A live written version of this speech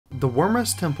the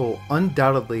Wormrest Temple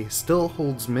undoubtedly still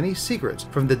holds many secrets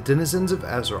from the denizens of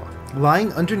Azeroth.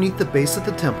 Lying underneath the base of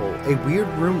the temple, a weird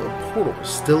room of portals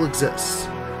still exists.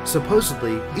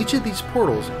 Supposedly, each of these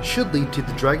portals should lead to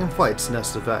the Dragonflight's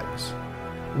nest of eggs.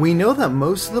 We know that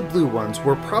most of the blue ones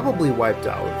were probably wiped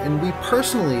out, and we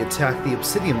personally attacked the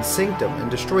Obsidian Sanctum and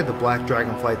destroyed the black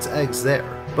Dragonflight's eggs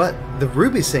there. But the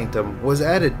Ruby Sanctum was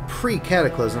added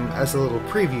pre-Cataclysm as a little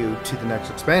preview to the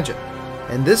next expansion.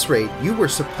 In this raid, you were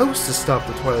supposed to stop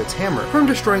the Twilight's Hammer from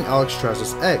destroying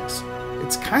Alexstrasza's eggs.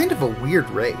 It's kind of a weird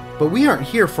raid, but we aren't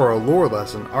here for a lore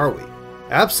lesson, are we?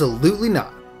 Absolutely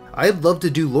not. I'd love to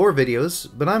do lore videos,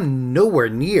 but I'm nowhere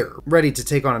near ready to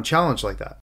take on a challenge like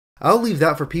that. I'll leave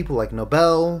that for people like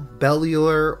Nobel,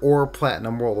 Bellular, or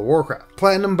Platinum World of Warcraft.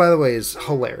 Platinum, by the way, is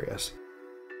hilarious.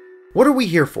 What are we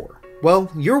here for?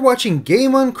 Well, you're watching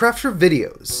Game Uncrafter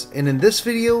videos, and in this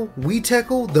video, we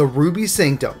tackle the Ruby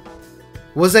Sanctum.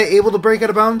 Was I able to break out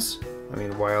of bounds? I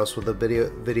mean, why else would the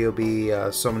video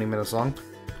be so many minutes long?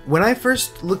 When I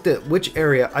first looked at which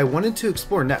area I wanted to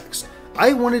explore next,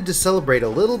 I wanted to celebrate a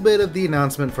little bit of the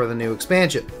announcement for the new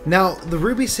expansion. Now, the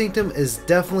Ruby Sanctum is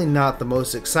definitely not the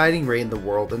most exciting raid in the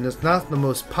world, and it's not the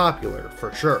most popular,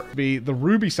 for sure. The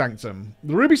Ruby Sanctum.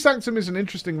 The Ruby Sanctum is an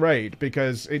interesting raid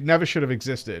because it never should have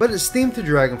existed. But it's themed to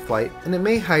Dragonflight, and it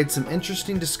may hide some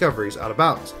interesting discoveries out of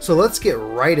bounds. So let's get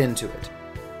right into it.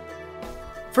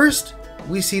 First,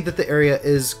 we see that the area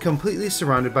is completely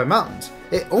surrounded by mountains.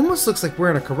 It almost looks like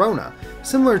we're in a corona,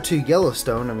 similar to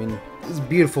Yellowstone. I mean, it was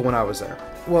beautiful when I was there.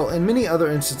 Well, in many other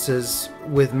instances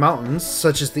with mountains,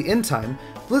 such as the End Time,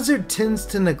 Blizzard tends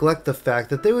to neglect the fact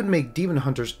that they would make Demon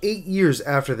Hunters 8 years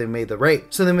after they made the raid,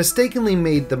 so they mistakenly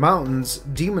made the mountains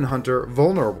Demon Hunter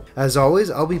vulnerable. As always,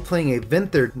 I'll be playing a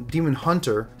Venthyr Demon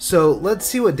Hunter, so let's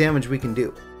see what damage we can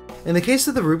do. In the case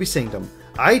of the Ruby Sanctum,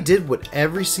 I did what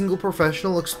every single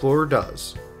professional explorer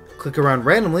does. Click around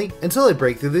randomly until I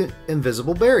break through the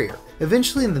invisible barrier.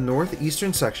 Eventually in the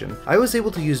northeastern section, I was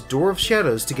able to use Door of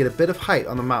Shadows to get a bit of height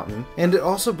on the mountain, and it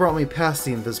also brought me past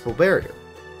the invisible barrier.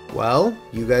 Well,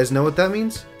 you guys know what that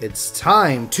means? It's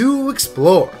time to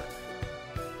explore!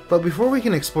 But before we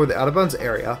can explore the Out of Bounds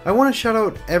area, I want to shout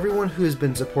out everyone who has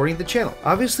been supporting the channel.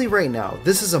 Obviously right now,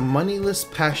 this is a moneyless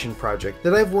passion project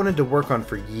that I've wanted to work on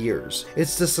for years.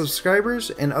 It's the subscribers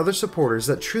and other supporters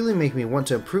that truly make me want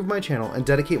to improve my channel and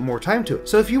dedicate more time to it.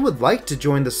 So if you would like to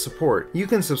join the support, you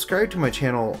can subscribe to my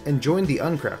channel and join the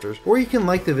Uncrafters, or you can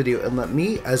like the video and let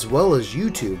me, as well as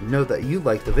YouTube, know that you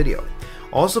like the video.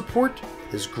 All support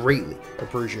is greatly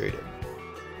appreciated.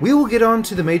 We will get on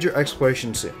to the major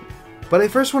exploration soon. But I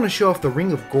first want to show off the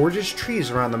ring of gorgeous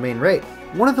trees around the main raid.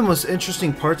 One of the most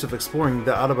interesting parts of exploring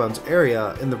the Out of Bounds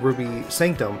area in the Ruby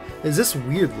Sanctum is this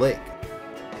weird lake.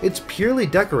 It's purely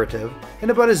decorative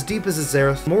and about as deep as the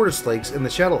Zereth Mortis lakes in the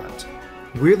Shadowlands.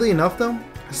 Weirdly enough though,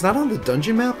 it's not on the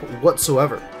dungeon map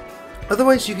whatsoever.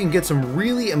 Otherwise you can get some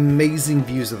really amazing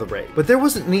views of the raid, but there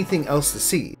wasn't anything else to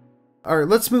see. Alright,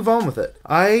 let's move on with it.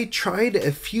 I tried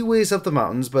a few ways up the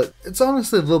mountains, but it's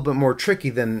honestly a little bit more tricky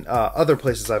than other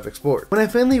places I've explored. When I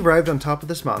finally arrived on top of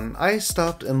this mountain, I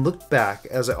stopped and looked back,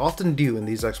 as I often do in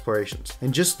these explorations,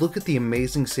 and just look at the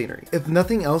amazing scenery. If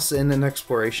nothing else in an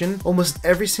exploration, almost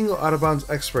every single Out of Bounds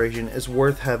exploration is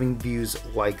worth having views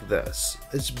like this.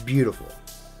 It's beautiful.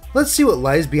 Let's see what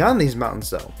lies beyond these mountains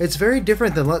though. It's very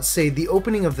different than, let's say, the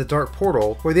opening of the Dark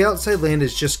Portal, where the outside land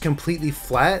is just completely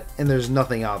flat and there's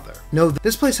nothing out there. No,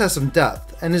 this place has some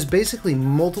depth and is basically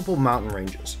multiple mountain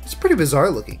ranges. It's pretty bizarre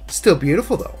looking. Still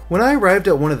beautiful though. When I arrived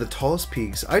at one of the tallest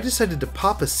peaks, I decided to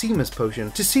pop a sea mist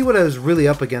potion to see what I was really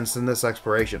up against in this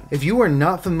exploration. If you are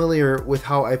not familiar with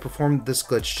how I performed this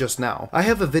glitch just now, I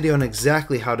have a video on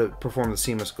exactly how to perform the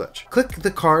sea mist glitch. Click the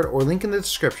card or link in the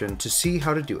description to see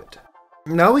how to do it.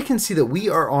 Now we can see that we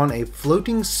are on a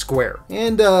floating square,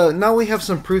 and now we have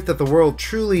some proof that the world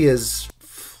truly is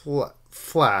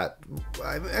flat.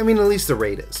 I mean, at least the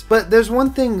raid is. But there's one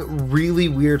thing really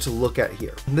weird to look at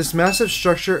here. This massive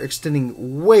structure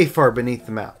extending way far beneath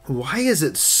the map. Why is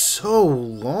it so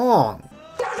long?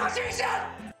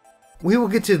 We will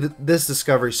get to this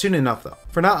discovery soon enough though.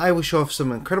 For now, I will show off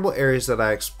some incredible areas that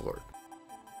I explored.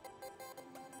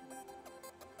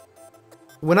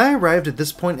 When I arrived at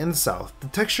this point in the south, the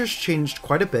textures changed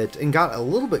quite a bit and got a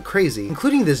little bit crazy,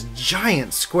 including this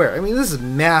giant square. I mean, this is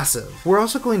massive. We're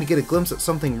also going to get a glimpse at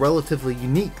something relatively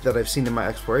unique that I've seen in my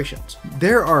explorations.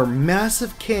 There are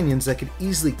massive canyons that could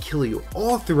easily kill you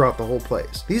all throughout the whole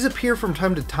place. These appear from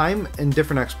time to time in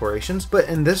different explorations, but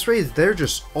in this raid, they're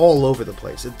just all over the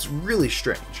place. It's really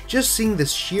strange. Just seeing the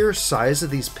sheer size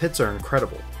of these pits are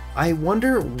incredible. I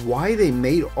wonder why they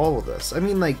made all of this. I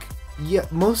mean, like, yeah,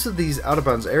 most of these out of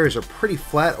bounds areas are pretty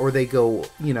flat, or they go,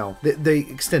 you know, they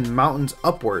extend mountains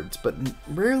upwards, but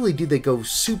rarely do they go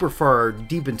super far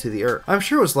deep into the earth. I'm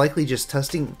sure it was likely just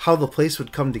testing how the place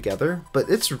would come together, but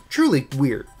it's truly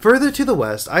weird. Further to the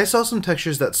west, I saw some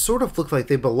textures that sort of looked like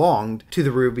they belonged to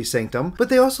the Ruby Sanctum, but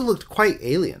they also looked quite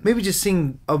alien. Maybe just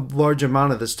seeing a large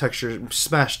amount of this texture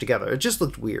smashed together, it just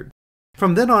looked weird.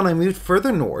 From then on, I moved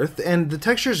further north, and the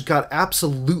textures got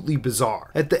absolutely bizarre.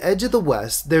 At the edge of the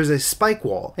west, there's a spike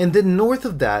wall, and then north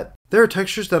of that, there are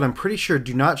textures that I'm pretty sure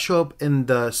do not show up in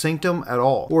the Sanctum at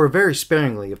all, or very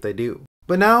sparingly if they do.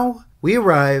 But now, we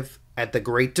arrive at the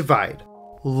Great Divide.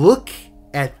 Look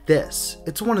at this.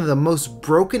 It's one of the most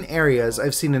broken areas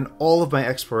I've seen in all of my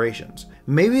explorations.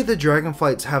 Maybe the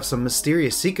Dragonflights have some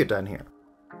mysterious secret down here.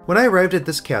 When I arrived at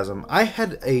this chasm, I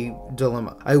had a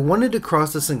dilemma. I wanted to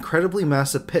cross this incredibly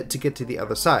massive pit to get to the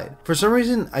other side. For some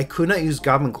reason, I could not use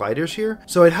goblin gliders here,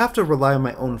 so I'd have to rely on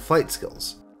my own flight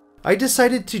skills. I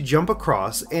decided to jump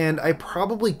across, and I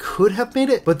probably could have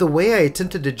made it, but the way I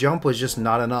attempted to jump was just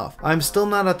not enough. I'm still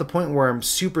not at the point where I'm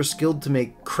super skilled to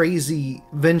make crazy,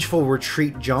 vengeful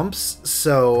retreat jumps,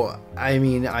 so I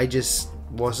mean, I just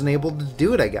wasn't able to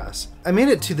do it, I guess. I made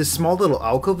it to this small little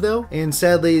alcove though, and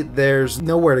sadly there's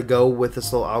nowhere to go with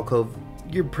this little alcove.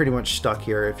 You're pretty much stuck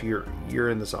here if you're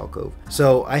in this alcove.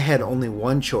 So I had only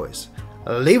one choice.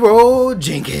 Leroy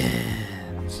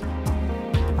Jenkins!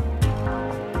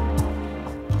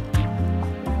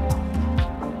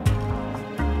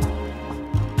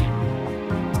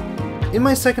 In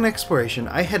my second exploration,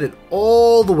 I headed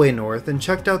all the way north and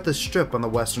checked out this strip on the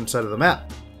western side of the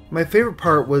map. My favorite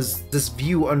part was this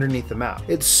view underneath the map.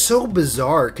 It's so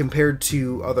bizarre compared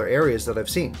to other areas that I've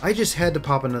seen. I just had to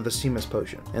pop another Seamus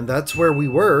potion, and that's where we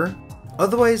were.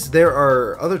 Otherwise, there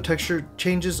are other texture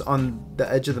changes on the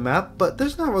edge of the map, but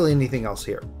there's not really anything else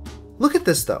here. Look at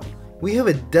this though. We have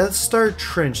a Death Star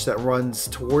trench that runs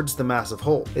towards the massive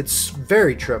hole. It's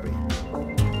very trippy.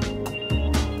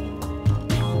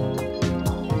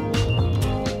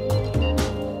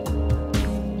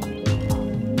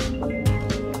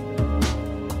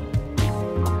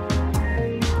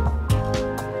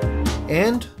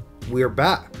 And we're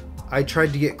back. I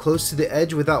tried to get close to the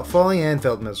edge without falling and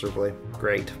failed miserably.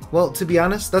 Great. Well, to be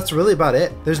honest, that's really about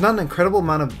it. There's not an incredible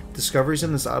amount of discoveries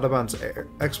in this out of bounds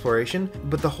exploration,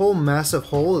 but the whole massive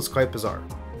hole is quite bizarre.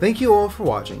 Thank you all for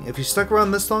watching. If you stuck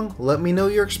around this long, let me know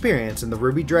your experience in the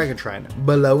Ruby Dragon Shrine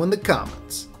below in the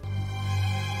comments.